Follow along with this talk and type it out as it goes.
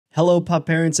Hello, pup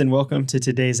parents, and welcome to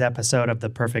today's episode of the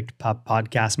Perfect Pup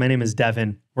Podcast. My name is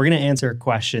Devin. We're going to answer a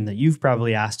question that you've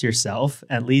probably asked yourself,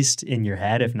 at least in your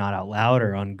head, if not out loud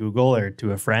or on Google or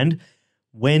to a friend.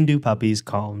 When do puppies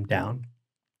calm down?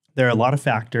 There are a lot of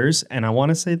factors, and I want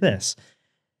to say this.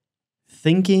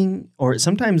 Thinking, or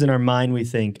sometimes in our mind, we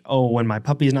think, oh, when my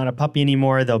puppy's not a puppy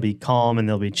anymore, they'll be calm and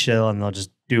they'll be chill and they'll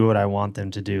just do what I want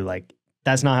them to do. Like,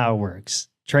 that's not how it works.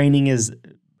 Training is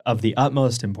of the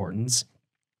utmost importance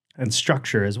and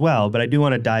structure as well. But I do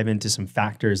want to dive into some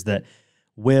factors that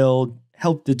will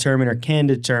help determine or can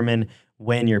determine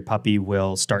when your puppy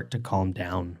will start to calm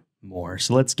down more.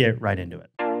 So let's get right into it.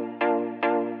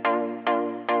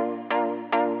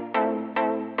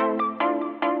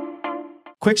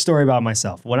 Quick story about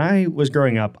myself. When I was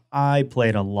growing up, I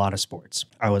played a lot of sports.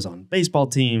 I was on baseball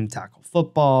team, tackle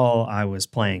football. I was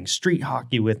playing street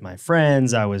hockey with my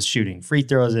friends. I was shooting free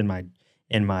throws in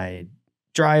my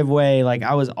driveway. Like,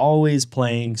 I was always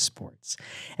playing sports.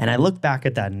 And I look back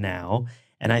at that now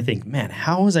and I think, man,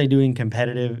 how was I doing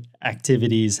competitive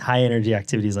activities, high energy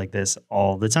activities like this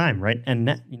all the time, right?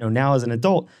 And now as an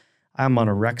adult, I'm on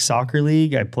a rec soccer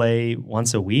league. I play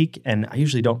once a week and I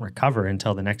usually don't recover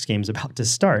until the next game's about to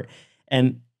start.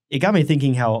 And it got me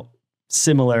thinking how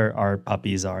similar our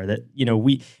puppies are, that,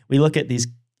 we look at these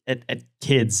at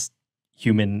kids,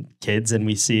 human kids, and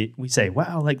we say,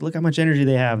 wow, like, look how much energy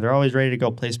they have. They're always ready to go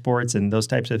play sports and those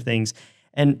types of things.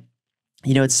 And,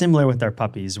 it's similar with our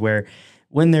puppies, where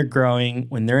when they're growing,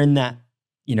 when they're in that,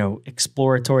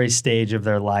 exploratory stage of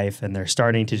their life and they're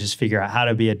starting to just figure out how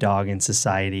to be a dog in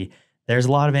society, there's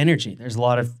a lot of energy. There's a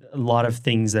lot of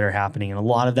things that are happening. And a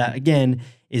lot of that, again,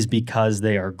 is because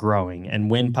they are growing. And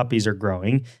when puppies are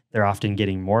growing, they're often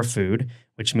getting more food,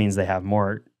 which means they have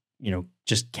more,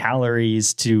 just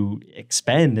calories to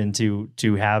expend and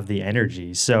to have the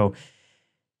energy. So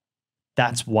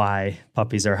that's why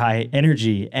puppies are high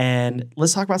energy. And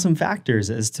let's talk about some factors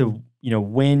as to,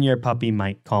 when your puppy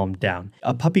might calm down.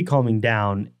 A puppy calming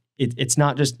down, it's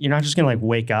not just, you're not just going to like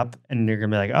wake up and you're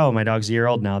going to be like, oh, my dog's a year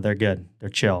old now. They're good. They're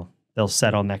chill. They'll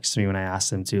settle next to me when I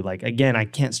ask them to. Like, again, I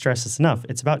can't stress this enough.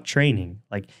 It's about training.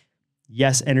 Like,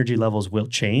 yes, energy levels will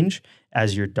change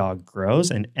as your dog grows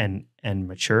and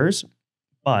matures.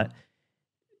 But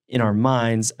in our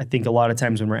minds, I think a lot of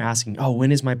times when we're asking, oh,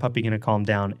 when is my puppy going to calm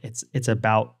down? It's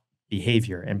about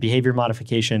behavior, and behavior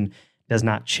modification does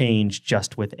not change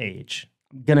just with age.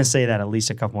 I'm going to say that at least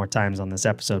a couple more times on this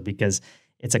episode because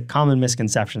it's a common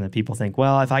misconception that people think,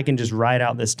 well, if I can just ride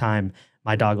out this time,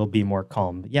 my dog will be more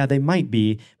calm. Yeah, they might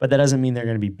be, but that doesn't mean they're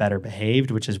going to be better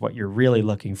behaved, which is what you're really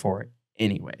looking for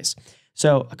anyways.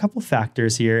 So a couple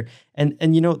factors here. And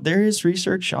there is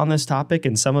research on this topic,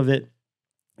 and some of it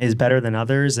is better than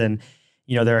others. And,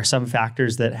 there are some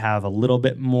factors that have a little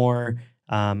bit more,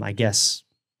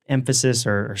 emphasis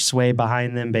or sway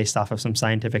behind them based off of some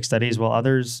scientific studies, while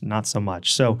others not so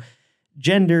much. So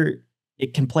gender,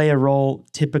 it can play a role.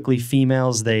 Typically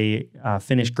females, they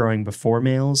finish growing before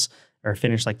males, or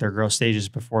finish like their growth stages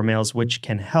before males, which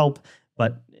can help,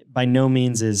 but by no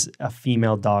means is a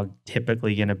female dog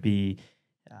typically going to be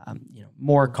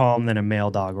more calm than a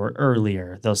male dog, or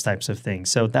earlier, those types of things.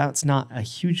 So that's not a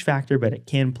huge factor, but it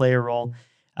can play a role.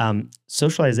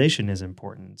 Socialization is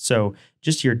important. So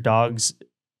just your dog's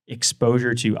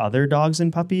exposure to other dogs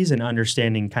and puppies and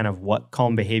understanding kind of what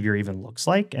calm behavior even looks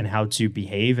like and how to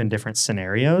behave in different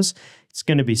scenarios, it's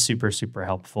going to be super, super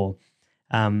helpful.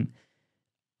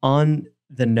 On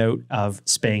the note of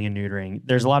spaying and neutering,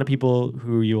 there's a lot of people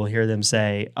who you will hear them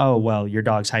say, oh, well, your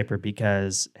dog's hyper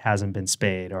because it hasn't been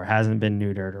spayed or hasn't been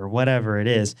neutered or whatever it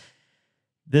is.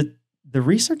 The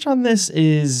research on this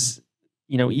is,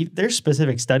 there's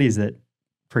specific studies that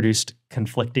produced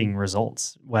conflicting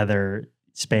results, whether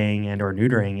spaying and or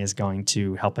neutering is going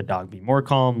to help a dog be more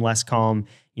calm, less calm,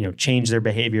 change their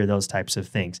behavior, those types of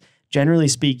things. Generally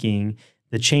speaking,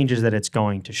 the changes that it's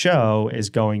going to show is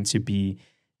going to be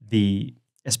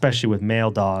especially with male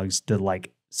dogs, the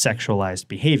like sexualized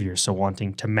behavior. So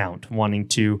wanting to mount, wanting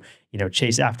to,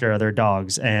 chase after other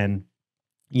dogs, and,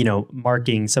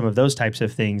 marking some of those types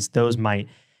of things, those might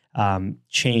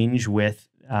change with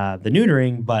the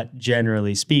neutering. But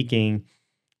generally speaking,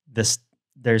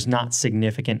 there's not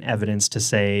significant evidence to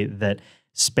say that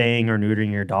spaying or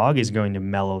neutering your dog is going to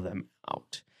mellow them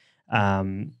out.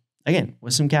 Again,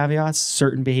 with some caveats,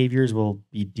 certain behaviors will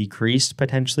be decreased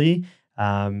potentially.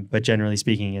 But generally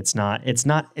speaking, it's not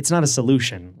a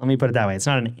solution. Let me put it that way. It's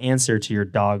not an answer to your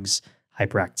dog's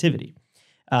hyperactivity.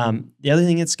 The other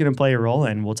thing that's going to play a role,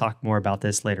 and we'll talk more about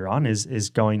this later on,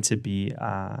 is going to be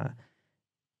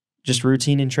just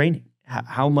routine and training.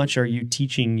 How much are you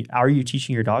teaching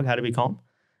your dog how to be calm?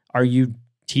 Are you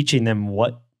teaching them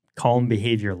what calm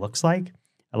behavior looks like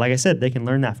I said, they can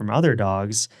learn that from other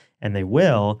dogs, and they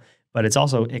will, but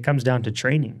it comes down to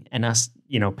training and us,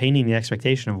 painting the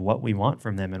expectation of what we want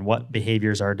from them and what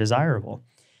behaviors are desirable.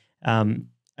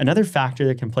 Another factor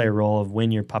that can play a role of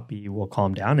when your puppy will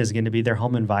calm down is going to be their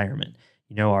home environment.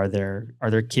 Are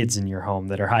there kids in your home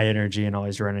that are high energy and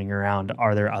always running around?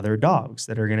 Are there other dogs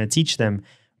that are going to teach them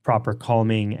proper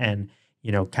calming and,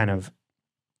 kind of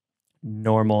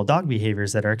normal dog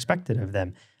behaviors that are expected of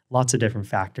them? Lots of different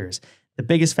factors. The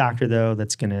biggest factor, though,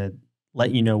 that's going to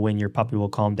let you know when your puppy will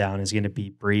calm down is going to be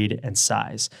breed and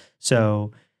size.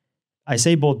 So I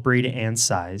say both breed and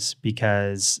size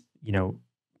because,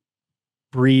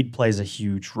 breed plays a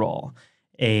huge role.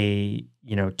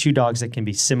 Two dogs that can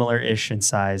be similar-ish in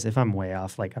size, if I'm way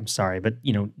off, I'm sorry, but,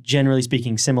 generally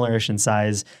speaking, similar-ish in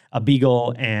size, a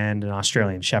Beagle and an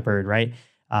Australian Shepherd, right?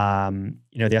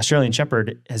 The Australian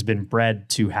Shepherd has been bred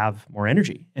to have more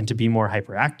energy and to be more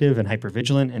hyperactive and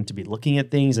hypervigilant and to be looking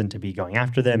at things and to be going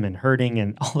after them and herding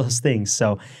and all those things.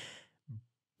 So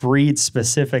breed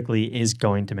specifically is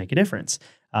going to make a difference.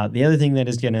 The other thing that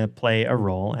is going to play a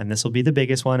role, and this will be the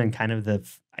biggest one and kind of the,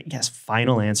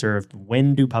 final answer of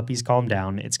when do puppies calm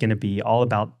down, it's going to be all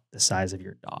about the size of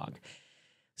your dog.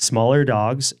 Smaller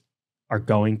dogs are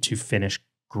going to finish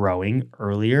growing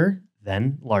earlier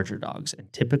than larger dogs.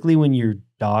 And typically when your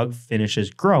dog finishes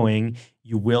growing,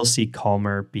 you will see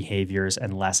calmer behaviors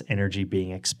and less energy being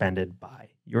expended by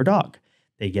your dog.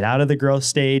 They get out of the growth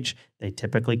stage, they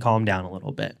typically calm down a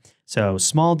little bit. So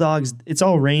small dogs, it's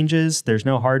all ranges. There's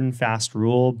no hard and fast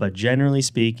rule, but generally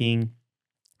speaking,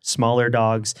 smaller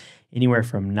dogs, anywhere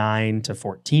from 9 to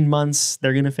 14 months,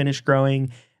 they're going to finish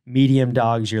growing. Medium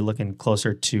dogs, you're looking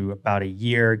closer to about a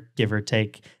year, give or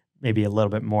take, maybe a little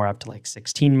bit more up to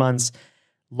 16 months.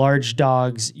 Large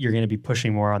dogs, you're going to be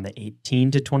pushing more on the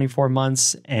 18 to 24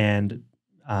 months. And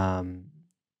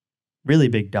really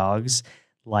big dogs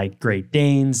like Great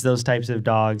Danes, those types of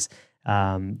dogs,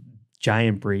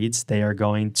 giant breeds, they are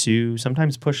going to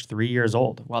sometimes push 3 years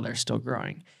old while they're still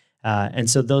growing. And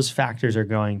so those factors are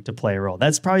going to play a role.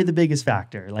 That's probably the biggest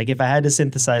factor. If I had to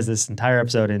synthesize this entire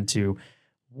episode into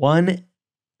one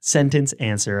sentence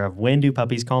answer of when do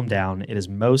puppies calm down, it is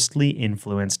mostly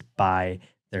influenced by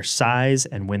their size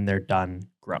and when they're done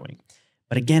growing.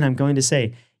 But again, I'm going to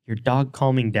say your dog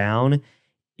calming down,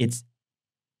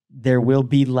 there will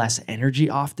be less energy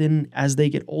often as they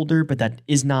get older, but that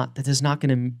does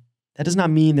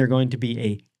not mean they're going to be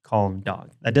a calm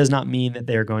dog. That does not mean that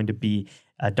they're going to be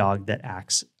a dog that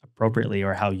acts appropriately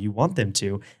or how you want them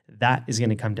to. That is going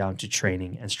to come down to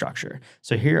training and structure.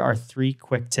 So here are 3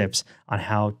 quick tips on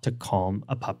how to calm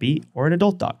a puppy or an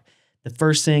adult dog. The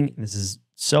first thing, this is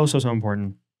so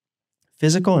important,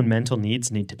 physical and mental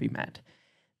needs need to be met.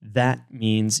 That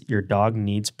means your dog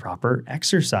needs proper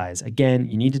exercise. Again,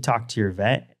 you need to talk to your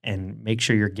vet and make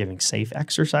sure you're giving safe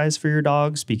exercise for your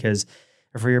dogs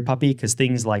or for your puppy, because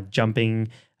things like jumping,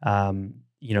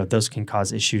 those can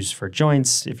cause issues for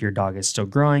joints if your dog is still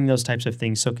growing, those types of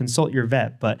things. So consult your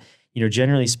vet. But,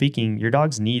 generally speaking, your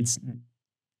dog's needs,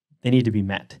 they need to be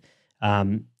met.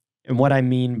 And what I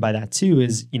mean by that too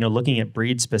is, looking at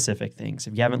breed specific things.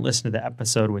 If you haven't listened to the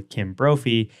episode with Kim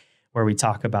Brophy, where we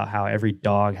talk about how every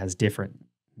dog has different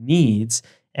needs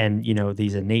and,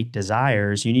 these innate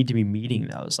desires, you need to be meeting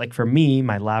those. Like for me,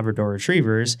 my Labrador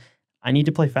retrievers, I need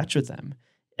to play fetch with them.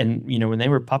 And, when they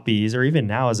were puppies or even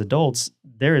now as adults,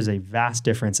 there is a vast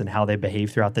difference in how they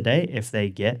behave throughout the day if they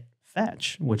get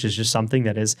fetch, which is just something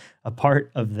that is a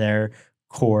part of their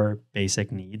core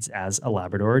basic needs as a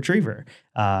Labrador retriever.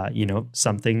 Every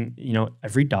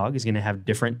dog is going to have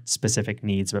different specific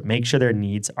needs, but make sure their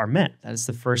needs are met. That is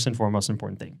the first and foremost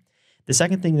important thing. The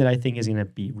second thing that I think is going to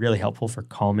be really helpful for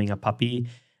calming a puppy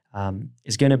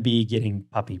is going to be getting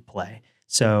puppy play.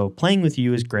 So playing with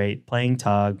you is great, playing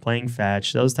tug, playing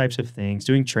fetch, those types of things,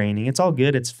 doing training. It's all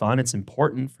good. It's fun. It's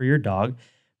important for your dog,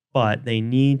 but they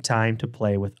need time to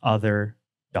play with other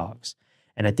dogs.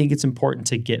 And I think it's important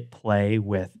to get play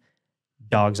with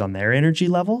dogs on their energy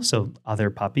level, so other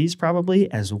puppies probably,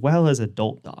 as well as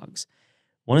adult dogs.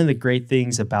 One of the great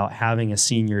things about having a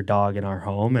senior dog in our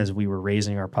home as we were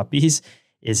raising our puppies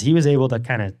is he was able to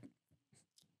kind of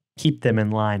keep them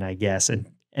in line, I guess,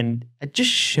 and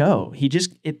just show.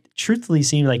 It truthfully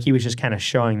seemed like he was just kind of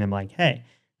showing them like, hey,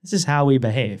 this is how we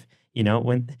behave.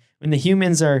 When the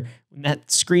humans when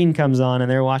that screen comes on and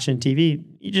they're watching TV,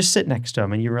 you just sit next to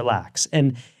them and you relax.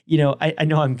 And, I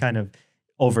know I'm kind of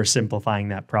oversimplifying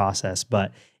that process,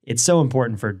 but it's so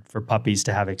important for puppies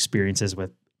to have experiences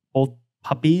with both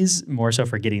puppies, more so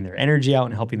for getting their energy out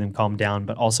and helping them calm down,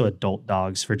 but also adult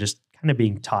dogs for just kind of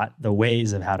being taught the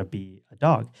ways of how to be a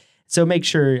dog. So make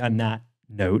sure on that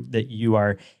note that you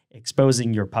are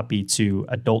exposing your puppy to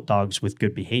adult dogs with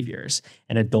good behaviors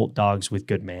and adult dogs with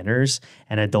good manners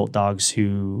and adult dogs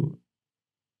who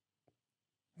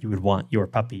you would want your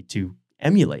puppy to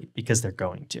emulate because they're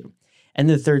going to. And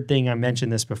the third thing, I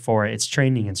mentioned this before, it's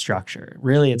training and structure.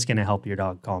 Really, it's going to help your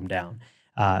dog calm down.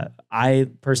 I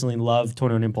personally love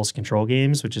 21 Impulse Control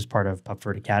games, which is part of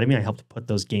Pupford Academy. I helped put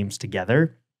those games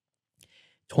together.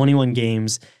 21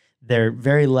 games, they're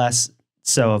very less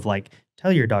so of like,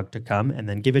 tell your dog to come and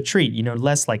then give a treat,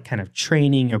 less like kind of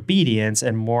training obedience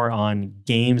and more on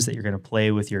games that you're going to play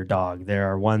with your dog. There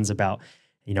are ones about,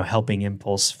 helping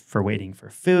Impulse for waiting for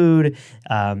food.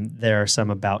 There are some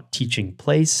about teaching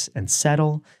place and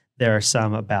settle. There are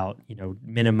some about,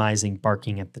 minimizing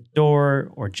barking at the door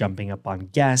or jumping up on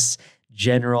guests,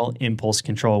 general impulse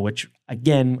control, which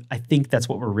again, I think that's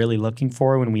what we're really looking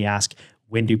for when we ask,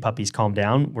 when do puppies calm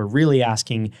down? We're really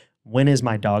asking, when is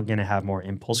my dog going to have more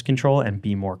impulse control and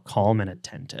be more calm and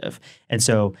attentive? And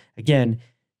so again,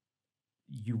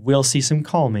 you will see some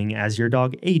calming as your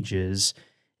dog ages,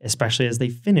 especially as they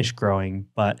finish growing,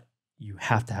 but you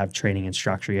have to have training and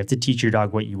structure. You have to teach your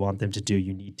dog what you want them to do.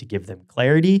 You need to give them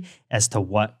clarity as to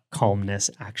what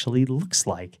calmness actually looks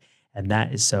like. And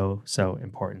that is so, so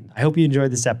important. I hope you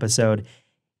enjoyed this episode.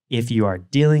 If you are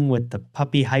dealing with the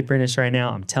puppy hyperness right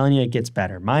now, I'm telling you, it gets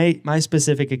better. My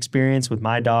specific experience with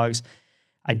my dogs,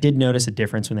 I did notice a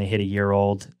difference when they hit a year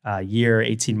old,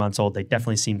 18 months old. They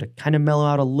definitely seemed to kind of mellow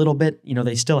out a little bit.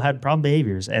 They still had problem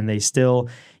behaviors and they still,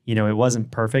 it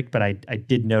wasn't perfect, but I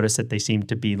did notice that they seemed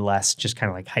to be less just kind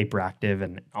of like hyperactive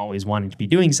and always wanting to be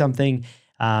doing something.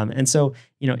 And so,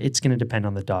 it's going to depend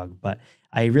on the dog, but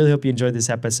I really hope you enjoyed this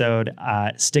episode.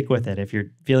 Stick with it. If you're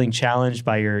feeling challenged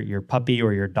by your puppy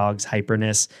or your dog's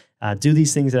hyperness, do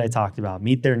these things that I talked about.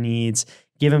 Meet their needs,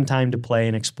 give them time to play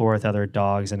and explore with other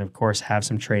dogs, and of course, have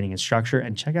some training and structure,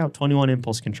 and check out 21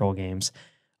 Impulse Control games.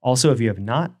 Also, if you have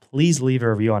not, please leave a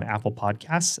review on Apple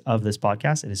Podcasts of this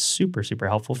podcast. It is super, super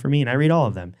helpful for me, and I read all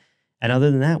of them. And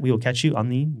other than that, we will catch you on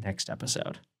the next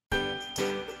episode.